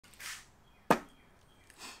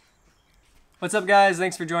What's up, guys?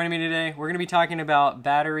 Thanks for joining me today. We're going to be talking about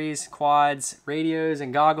batteries, quads, radios,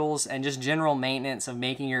 and goggles, and just general maintenance of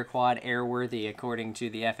making your quad airworthy according to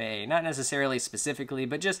the FAA. Not necessarily specifically,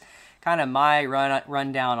 but just kind of my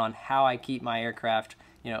rundown on how I keep my aircraft,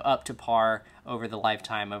 up to par over the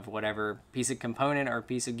lifetime of whatever piece of component or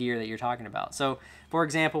piece of gear that you're talking about. So, for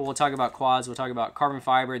example, we'll talk about quads, we'll talk about carbon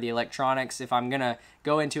fiber, the electronics. If I'm going to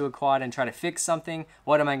go into a quad and try to fix something,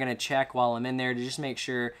 what am I going to check while I'm in there to just make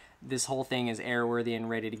sure this whole thing is airworthy and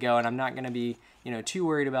ready to go, and I'm not going to be, too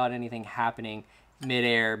worried about anything happening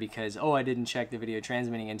mid-air because, oh, I didn't check the video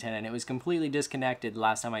transmitting antenna and it was completely disconnected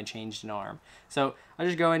last time I changed an arm. So I'll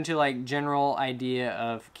just go into like general idea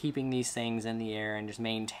of keeping these things in the air and just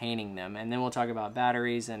maintaining them, and then we'll talk about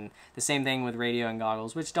batteries and the same thing with radio and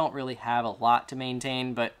goggles, which don't really have a lot to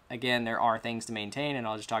maintain, but again, there are things to maintain, and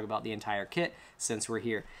I'll just talk about the entire kit since we're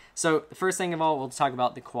here. So the first thing of all, we'll talk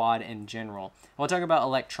about the quad in general. We'll talk about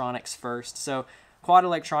electronics first. So quad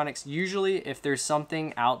electronics, usually if there's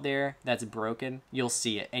something out there that's broken, you'll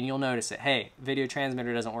see it and you'll notice it. Hey, video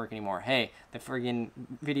transmitter doesn't work anymore. Hey, the friggin'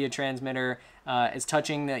 video transmitter is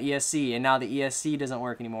touching the ESC and now the ESC doesn't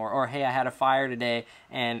work anymore. Or hey, I had a fire today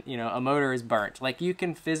and a motor is burnt. Like, you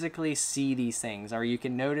can physically see these things, or you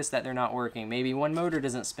can notice that they're not working. Maybe one motor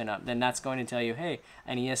doesn't spin up, then that's going to tell you, hey,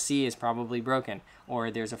 an ESC is probably broken,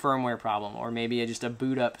 or there's a firmware problem, or maybe just a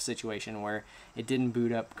boot up situation where it didn't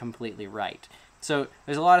boot up completely right. So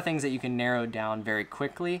there's a lot of things that you can narrow down very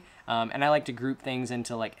quickly, and I like to group things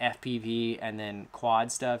into like FPV and then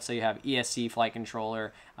quad stuff. So you have ESC flight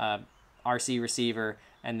controller, RC receiver,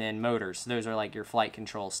 and then motors. Those are like your flight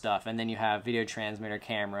control stuff. And then you have video transmitter,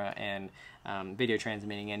 camera, and video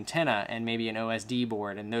transmitting antenna, and maybe an OSD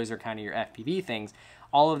board, and those are kind of your FPV things.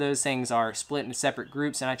 All of those things are split into separate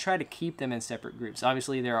groups, and I try to keep them in separate groups.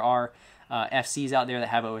 Obviously, there are FCs out there that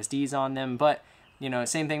have OSDs on them, but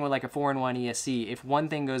same thing with like a 4-in-1 ESC. If one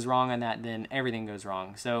thing goes wrong on that, then everything goes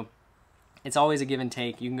wrong. So it's always a give and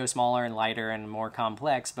take. You can go smaller and lighter and more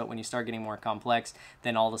complex, but when you start getting more complex,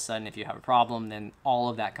 then all of a sudden, if you have a problem, then all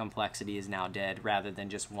of that complexity is now dead rather than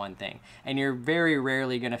just one thing. And you're very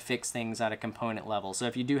rarely going to fix things at a component level. So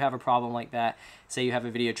if you do have a problem like that, say you have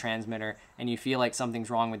a video transmitter and you feel like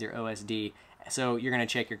something's wrong with your OSD, so you're going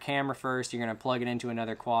to check your camera first, you're going to plug it into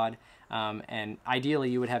another quad, and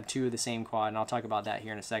ideally you would have two of the same quad, and I'll talk about that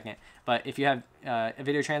here in a second. But if you have a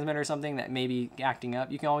video transmitter or something that may be acting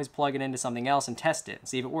up, you can always plug it into something else and test it and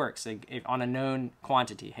see if it works. Like, if on a known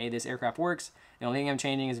quantity, hey, this aircraft works, the only thing I'm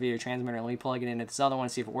changing is video transmitter, let me plug it into this other one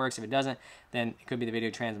and see if it works. If it doesn't, then it could be the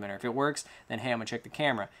video transmitter. If it works, then hey, I'm going to check the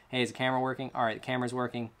camera. Hey, is the camera working? All right, the camera's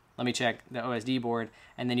working. Let me check the OSD board,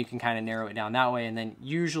 and then you can kind of narrow it down that way, and then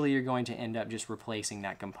usually you're going to end up just replacing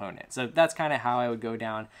that component. So that's kind of how I would go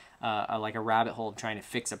down like a rabbit hole of trying to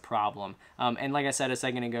fix a problem. And like I said a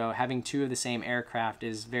second ago, having two of the same aircraft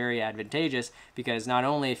is very advantageous, because not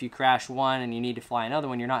only if you crash one and you need to fly another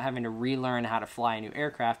one, you're not having to relearn how to fly a new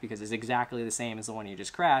aircraft because it's exactly the same as the one you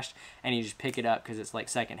just crashed, and you just pick it up because it's like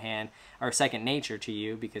secondhand or second nature to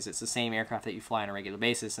you because it's the same aircraft that you fly on a regular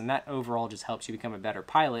basis, and that overall just helps you become a better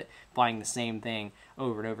pilot flying the same thing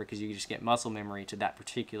over and over, because you just get muscle memory to that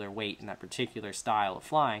particular weight and that particular style of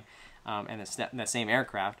flying, and that same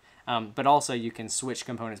aircraft. But also you can switch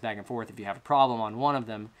components back and forth if you have a problem on one of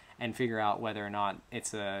them and figure out whether or not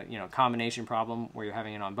it's a combination problem where you're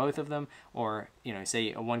having it on both of them, or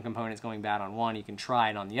say one component is going bad on one, you can try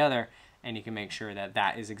it on the other, and you can make sure that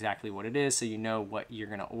that is exactly what it is, so you know what you're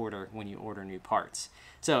going to order when you order new parts.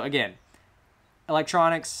 So again,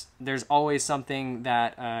 electronics, there's always something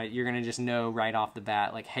that you're going to just know right off the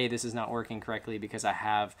bat, like, hey, this is not working correctly because I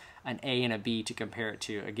have an A and a B to compare it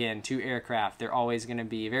to. Again, two aircraft, they're always going to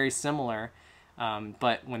be very similar,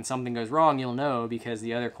 but when something goes wrong, you'll know because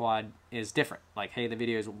the other quad is different. Like, hey, the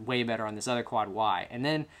video is way better on this other quad, why? And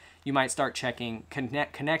then you might start checking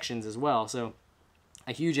connections as well. So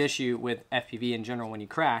a huge issue with FPV in general when you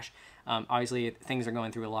crash, obviously things are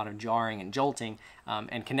going through a lot of jarring and jolting,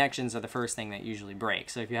 and connections are the first thing that usually break.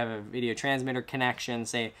 So if you have a video transmitter connection,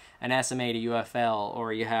 say an SMA to UFL,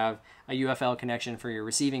 or you have a UFL connection for your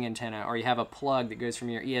receiving antenna, or you have a plug that goes from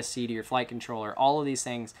your ESC to your flight controller, all of these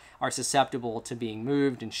things are susceptible to being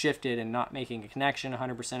moved and shifted and not making a connection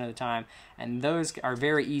 100% of the time. And those are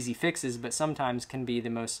very easy fixes, but sometimes can be the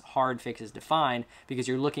most hard fixes to find because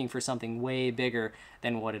you're looking for something way bigger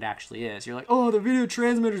than what it actually is. You're like, oh, the video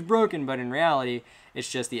transmitter's broken, but in reality, it's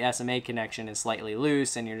just the SMA connection is slightly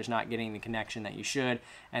loose and you're just not getting the connection that you should,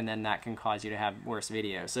 and then that can cause you to have worse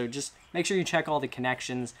video. So just make sure you check all the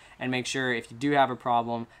connections and make sure if you do have a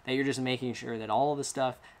problem that you're just making sure that all of the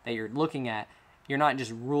stuff that you're looking at you're not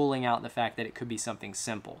just ruling out the fact that it could be something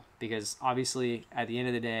simple, because obviously at the end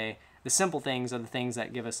of the day, the simple things are the things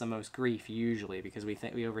that give us the most grief usually, because we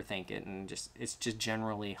overthink it, and it's just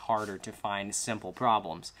generally harder to find simple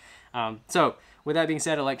problems. So with that being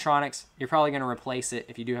said, electronics, you're probably going to replace it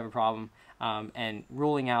if you do have a problem, and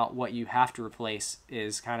ruling out what you have to replace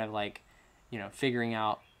is kind of like, you know, figuring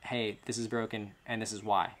out, hey, this is broken and this is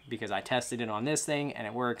why, because I tested it on this thing and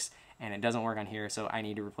it works, and it doesn't work on here, so I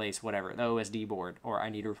need to replace whatever, the OSD board, or I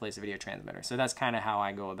need to replace the video transmitter. So that's kind of how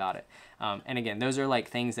I go about it. And again, those are like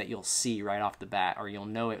things that you'll see right off the bat, or you'll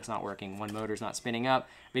know it's not working when motor's not spinning up,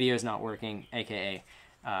 video's not working, aka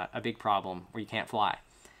a big problem where you can't fly.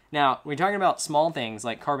 Now, when you're talking about small things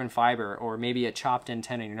like carbon fiber, or maybe a chopped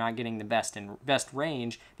antenna, you're not getting the best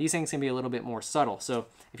range, these things can be a little bit more subtle. So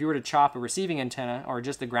if you were to chop a receiving antenna, or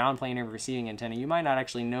just the ground plane of a receiving antenna, you might not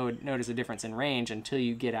actually notice a difference in range until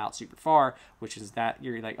you get out super far, which is that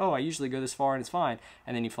you're like, oh, I usually go this far and it's fine,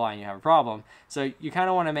 and then you fly and you have a problem. So you kind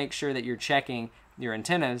of want to make sure that you're checking your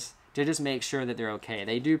antennas to just make sure that they're okay.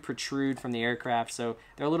 They do protrude from the aircraft, so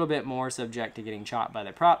they're a little bit more subject to getting chopped by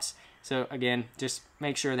the props. So again, just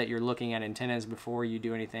make sure that you're looking at antennas before you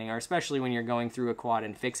do anything, or especially when you're going through a quad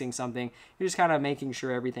and fixing something, you're just kind of making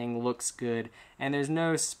sure everything looks good. And there's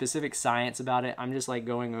no specific science about it. I'm just like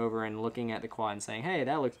going over and looking at the quad and saying, hey,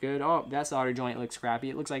 that looks good. Oh, that solder joint looks crappy.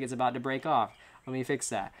 It looks like it's about to break off. Let me fix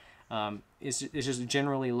that. It's just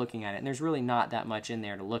generally looking at it. And there's really not that much in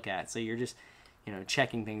there to look at. So you're just, you know,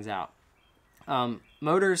 checking things out.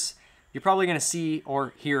 Motors, you're probably going to see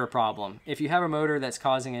or hear a problem. If you have a motor that's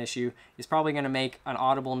causing an issue, it's probably going to make an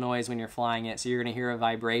audible noise when you're flying it. So you're going to hear a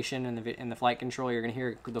vibration in the flight control. You're going to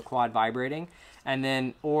hear the quad vibrating, and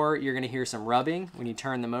then, or you're going to hear some rubbing when you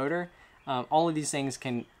turn the motor. All of these things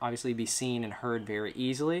can obviously be seen and heard very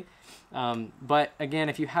easily. But again,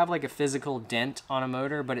 if you have like a physical dent on a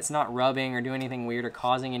motor, but it's not rubbing or doing anything weird or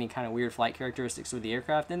causing any kind of weird flight characteristics with the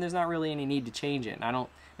aircraft, then there's not really any need to change it. And I don't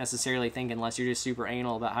necessarily think, unless you're just super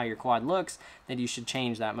anal about how your quad looks, that you should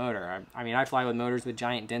change that motor. I mean, I fly with motors with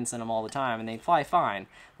giant dents in them all the time, and they fly fine.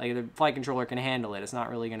 Like, the flight controller can handle it. It's not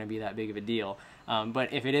really going to be that big of a deal.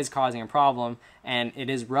 But if it is causing a problem and it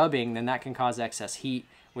is rubbing, then that can cause excess heat,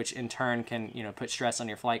 which in turn can, you know, put stress on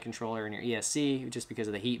your flight controller and your ESC, just because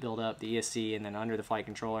of the heat buildup, the ESC, and then under the flight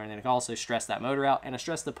controller, and then it can also stress that motor out and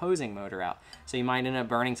stress the opposing motor out. So you might end up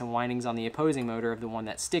burning some windings on the opposing motor of the one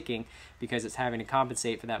that's sticking, because it's having to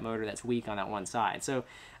compensate for that motor that's weak on that one side. So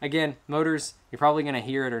again, motors, you're probably going to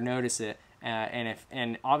hear it or notice it.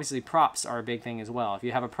 And obviously props are a big thing as well. If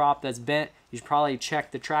you have a prop that's bent, you should probably check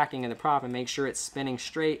the tracking of the prop and make sure it's spinning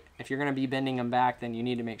straight. If you're going to be bending them back, then you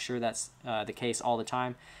need to make sure that's the case all the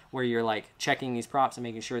time, where you're like checking these props and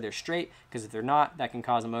making sure they're straight, because if they're not, that can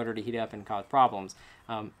cause a motor to heat up and cause problems.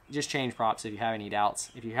 Just change props if you have any doubts.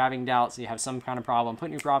 If you're having doubts, you have some kind of problem, put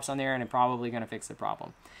new props on there and it's probably going to fix the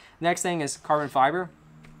problem. Next thing is carbon fiber.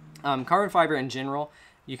 Carbon fiber in general,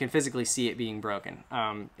 you can physically see it being broken.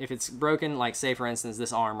 If it's broken, like say for instance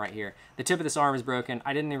this arm right here, the tip of this arm is broken.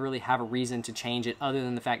 I didn't really have a reason to change it other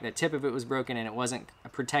than the fact that the tip of it was broken and it wasn't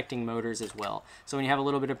protecting motors as well. So when you have a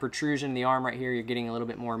little bit of protrusion in the arm right here, you're getting a little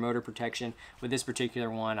bit more motor protection. With this particular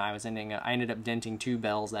one, I ended up denting 2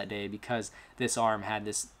 bells that day because this arm had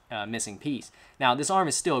this missing piece. Now this arm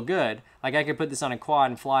is still good. Like, I could put this on a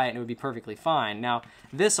quad and fly it and it would be perfectly fine. Now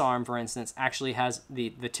this arm, for instance, actually has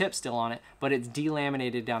the tip still on it, but it's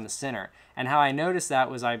delaminated down the center. And how I noticed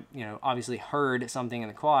that was I obviously heard something in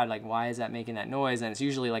the quad, like, why is that making that noise? And it's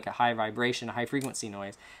usually like a high vibration, a high frequency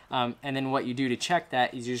noise. And then what you do to check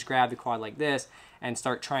that is you just grab the quad like this and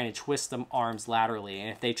start trying to twist the arms laterally. And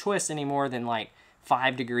if they twist any more than like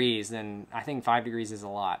 5 degrees, then I think 5 degrees is a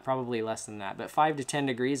lot, probably less than that, but 5 to 10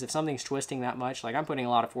 degrees, if something's twisting that much, like I'm putting a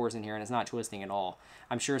lot of force in here and it's not twisting at all.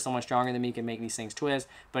 I'm sure someone stronger than me can make these things twist,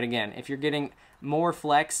 but again, if you're getting more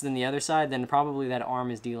flex than the other side, then probably that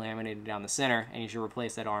arm is delaminated down the center and you should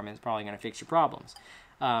replace that arm and it's probably going to fix your problems.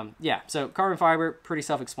 Yeah, so carbon fiber, pretty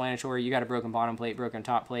self-explanatory. You got a broken bottom plate, broken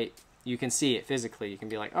top plate. You can see it physically. You can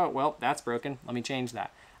be like, oh, well, that's broken. Let me change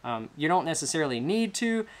that. You don't necessarily need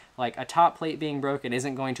to. Like, a top plate being broken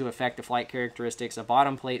isn't going to affect the flight characteristics. A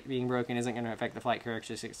bottom plate being broken isn't going to affect the flight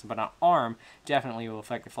characteristics, but an arm definitely will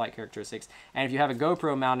affect the flight characteristics. And if you have a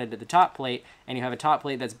GoPro mounted to the top plate and you have a top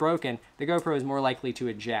plate that's broken, the GoPro is more likely to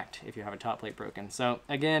eject if you have a top plate broken. So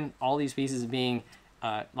again, all these pieces being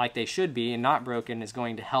like they should be and not broken is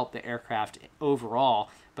going to help the aircraft overall,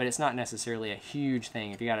 but it's not necessarily a huge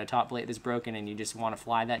thing. If you got a top plate that's broken and you just want to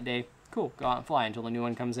fly that day, cool, go out and fly until the new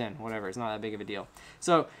one comes in, whatever. It's not that big of a deal.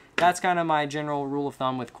 So that's kind of my general rule of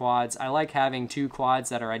thumb with quads. I like having two quads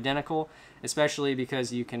that are identical, especially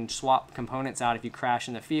because you can swap components out. If you crash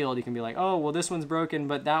in the field, you can be like, oh, well, this one's broken,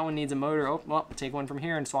 but that one needs a motor. Oh, well, take one from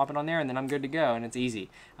here and swap it on there, and then I'm good to go, and it's easy.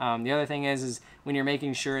 The other thing is when you're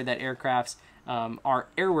making sure that aircrafts are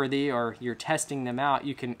airworthy, or you're testing them out,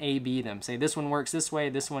 you can A/B them. Say this one works this way,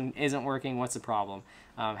 this one isn't working, what's the problem?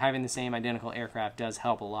 Having the same identical aircraft does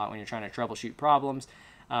help a lot when you're trying to troubleshoot problems.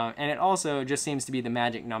 And it also just seems to be the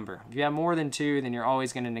magic number. If you have more than two, then you're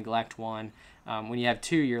always going to neglect one. When you have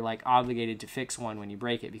two, you're like obligated to fix one when you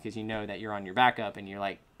break it, because you know that you're on your backup, and you're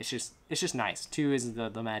like, it's just nice. Two is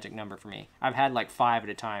the magic number for me. I've had like 5 at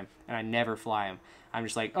a time, and I never fly them. I'm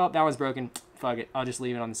just like, oh, that one's broken, fuck it, I'll just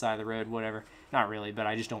leave it on the side of the road, whatever. Not really, but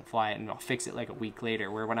I just don't fly it, and I'll fix it like a week later.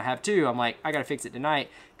 Where when I have two, I'm like, I gotta fix it tonight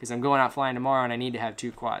because I'm going out flying tomorrow, and I need to have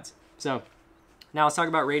 2 quads. So now let's talk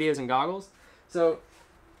about radios and goggles. So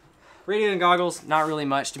radio and goggles, not really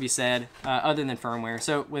much to be said other than firmware.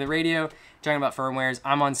 So with a radio, talking about firmwares,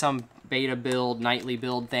 I'm on some beta build, nightly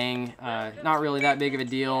build thing. Not really that big of a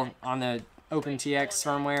deal on the ETHiX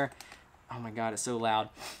firmware. Oh my god, it's so loud.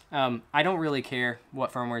 I don't really care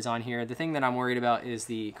what firmware is on here. The thing that I'm worried about is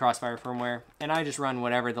the Crossfire firmware, and I just run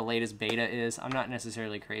whatever the latest beta is. I'm not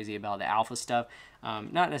necessarily crazy about the alpha stuff.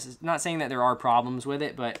 Not saying that there are problems with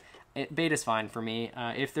it, but beta's fine for me.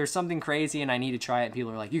 If there's something crazy and I need to try it, people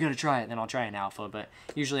are like, you gotta try it, then I'll try an alpha, but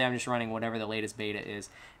usually I'm just running whatever the latest beta is.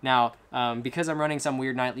 Now, because I'm running some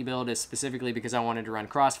weird nightly build is specifically because I wanted to run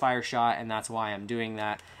Crossfire shot, and that's why I'm doing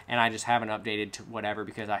that, and I just haven't updated to whatever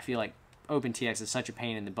because I feel like ETHiX is such a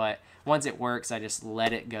pain in the butt. Once it works, I just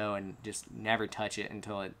let it go and just never touch it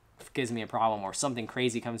until it gives me a problem or something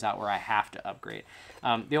crazy comes out where I have to upgrade.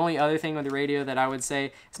 The only other thing with the radio that I would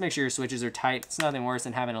say is make sure your switches are tight. It's nothing worse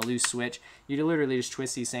than having a loose switch. You literally just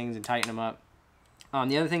twist these things and tighten them up.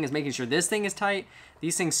 The other thing is making sure this thing is tight.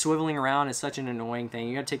 These things swiveling around is such an annoying thing.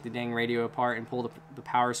 You gotta take the dang radio apart and pull the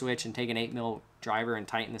power switch and take an 8mm driver and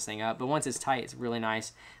tighten this thing up. But once it's tight, it's really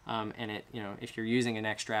nice. And it, if you're using a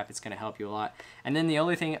neck strap, it's gonna help you a lot. And then the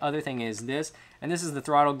other thing is this, and this is the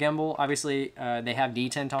throttle gimbal. Obviously, they have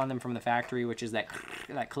detent on them from the factory, which is that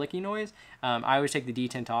clicky noise. I always take the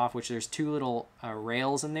detent off, which there's 2 little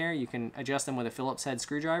rails in there. You can adjust them with a Phillips head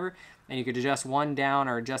screwdriver, and you could adjust one down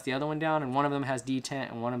or adjust the other one down, and one of them has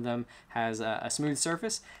detent and one of them has a smooth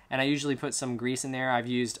surface. And I usually put some grease in there. I've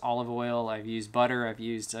used olive oil, I've used butter, I've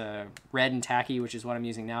used red and tacky, which is what I'm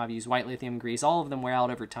using now. I've used white lithium grease. All of them wear out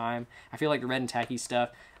over time. I feel like the red and tacky stuff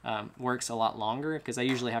works a lot longer because I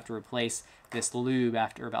usually have to replace this lube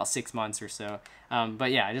after about 6 months or so.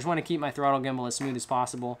 But yeah, I just want to keep my throttle gimbal as smooth as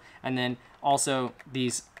possible, and then also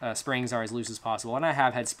these springs are as loose as possible. And I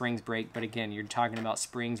have had springs break, but again, you're talking about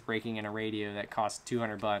springs breaking in a radio that costs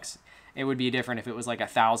 $200. It would be different if it was like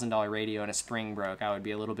 $1,000 radio and a spring broke. I would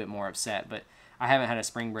be a little bit more upset, but I haven't had a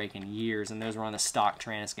spring break in years, and those were on the stock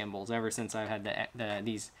Tranus gimbals ever since I've had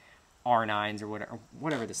these R9s or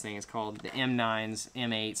whatever this thing is called, the M9s,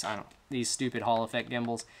 M8s, these stupid Hall effect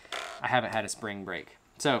gimbals. I haven't had a spring break.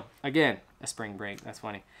 So again, a spring break, that's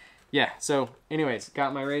funny. Yeah, so anyways,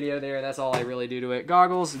 got my radio there. That's all I really do to it.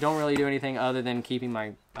 Goggles, don't really do anything other than keeping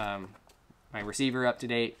my my receiver up to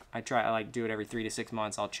date. I like do it every 3 to 6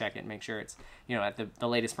 months. I'll check it and make sure it's at the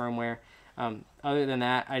latest firmware. Other than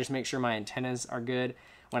that, I just make sure my antennas are good.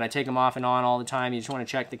 When I take them off and on all the time, you just want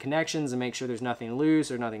to check the connections and make sure there's nothing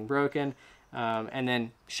loose or nothing broken. And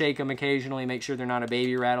then shake them occasionally, make sure they're not a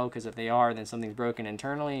baby rattle, because if they are, then something's broken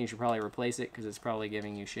internally. You should probably replace it because it's probably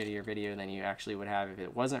giving you shittier video than you actually would have if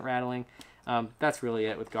it wasn't rattling. That's really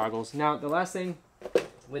it with goggles. Now, the last thing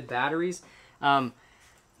with batteries,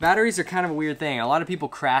 batteries are kind of a weird thing. A lot of people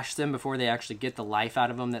crash them before they actually get the life out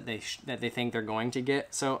of them that they think they're going to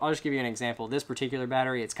get. So I'll just give you an example. This particular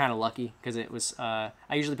battery, it's kind of lucky because it was, I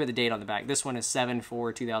usually put the date on the back. This one is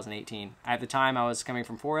 7/4/2018. At the time, I was coming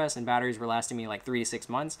from 4S, and batteries were lasting me like 3 to 6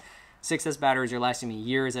 months. 6S batteries are lasting me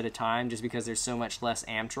years at a time just because there's so much less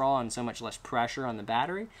amp draw and so much less pressure on the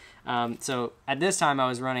battery. So at this time, I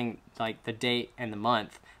was running like the date and the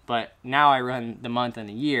month, but now I run the month and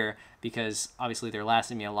the year because obviously they're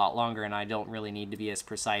lasting me a lot longer, and I don't really need to be as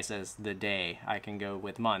precise as the day. I can go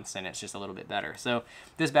with months, and it's just a little bit better. So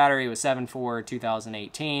this battery was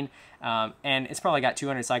 7/4/2018, and it's probably got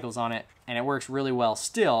 200 cycles on it, and it works really well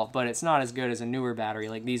still, but it's not as good as a newer battery.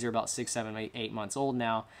 Like these are about 6, 7, 8 months old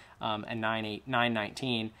now, and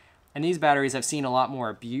 9/19. And these batteries have seen a lot more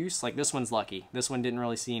abuse. Like this one's lucky. This one didn't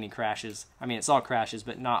really see any crashes. I mean, it saw crashes,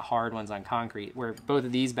 but not hard ones on concrete, where both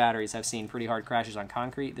of these batteries have seen pretty hard crashes on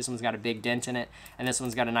concrete. This one's got a big dent in it, and this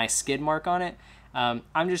one's got a nice skid mark on it.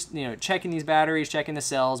 I'm just, checking these batteries, checking the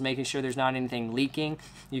cells, making sure there's not anything leaking.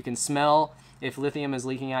 You can smell if lithium is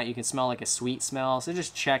leaking out. You can smell like a sweet smell. So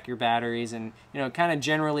just check your batteries and, kind of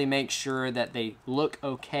generally make sure that they look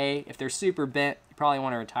okay. If they're super bent, you probably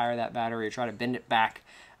want to retire that battery or try to bend it back.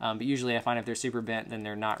 But usually I find if they're super bent, then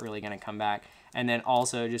they're not really going to come back. And then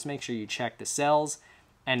also just make sure you check the cells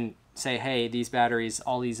and say, hey, these batteries,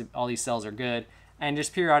 all these cells are good. And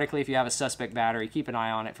just periodically, if you have a suspect battery, keep an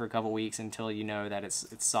eye on it for a couple weeks until you know that it's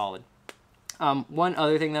solid. One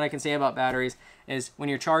other thing that I can say about batteries is when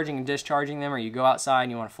you're charging and discharging them, or you go outside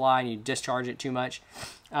and you want to fly and you discharge it too much,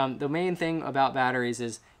 the main thing about batteries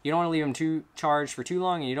is you don't want to leave them charged for too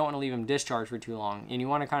long, and you don't want to leave them discharged for too long. And you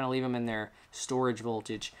want to kind of leave them in their storage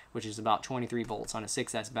voltage, which is about 23 volts on a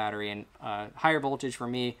 6S battery. And higher voltage for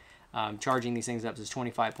me, charging these things up is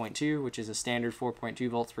 25.2, which is a standard 4.2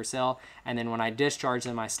 volts per cell. And then when I discharge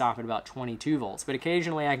them, I stop at about 22 volts. But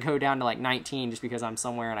occasionally I go down to like 19 just because I'm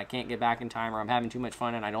somewhere and I can't get back in time, or I'm having too much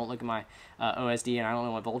fun and I don't look at my OSD and I don't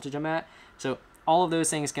know what voltage I'm at. So all of those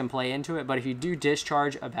things can play into it. But if you do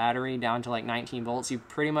discharge a battery down to like 19 volts, you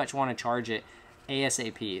pretty much want to charge it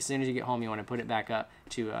ASAP. As soon as you get home, you want to put it back up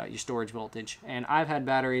to your storage voltage. And I've had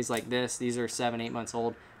batteries like this. These are 7-8 months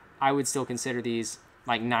old. I would still consider these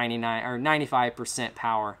like 99 or 95%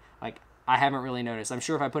 power. Like, I haven't really noticed. I'm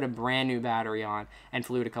sure if I put a brand new battery on and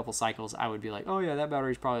flew it a couple cycles, I would be like, oh yeah, that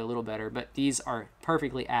battery's probably a little better. But these are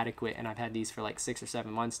perfectly adequate, and I've had these for like 6 or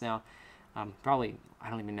 7 months now. Probably, I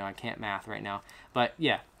don't even know, I can't math right now. But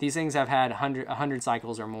yeah, these things have had 100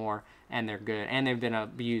 cycles or more, and they're good, and they've been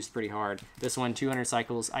abused pretty hard. This one, 200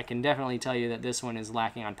 cycles. I can definitely tell you that this one is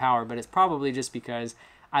lacking on power, but it's probably just because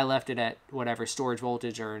I left it at whatever storage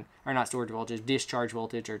voltage, or not storage voltage, discharge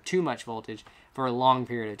voltage, or too much voltage for a long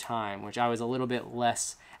period of time, which I was a little bit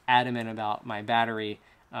less adamant about my battery,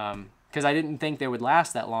 because I didn't think they would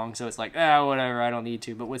last that long. So it's like, whatever, I don't need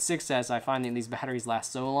to. But with 6S, I find that these batteries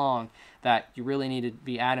last so long that you really need to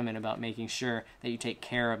be adamant about making sure that you take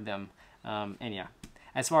care of them. And yeah,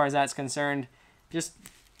 as far as that's concerned, just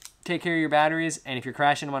take care of your batteries. And if you're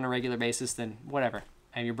crashing them on a regular basis, then whatever.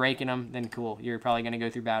 And you're breaking them, then cool. You're probably going to go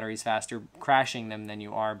through batteries faster crashing them than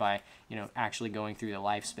you are by, actually going through the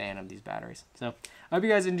lifespan of these batteries. So I hope you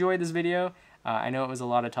guys enjoyed this video. I know it was a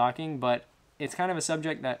lot of talking, but it's kind of a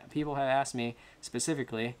subject that people have asked me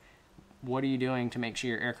specifically. What are you doing to make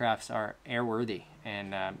sure your aircrafts are airworthy?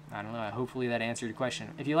 And I don't know, hopefully that answered your question.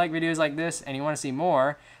 If you like videos like this and you want to see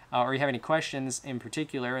more, or you have any questions in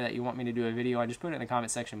particular that you want me to do a video on, just put it in the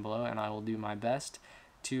comment section below and I will do my best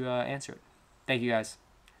to answer it. Thank you guys.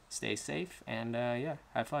 Stay safe and yeah,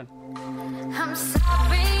 have fun. I'm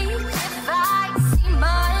sorry if I seem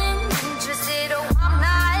uninterested.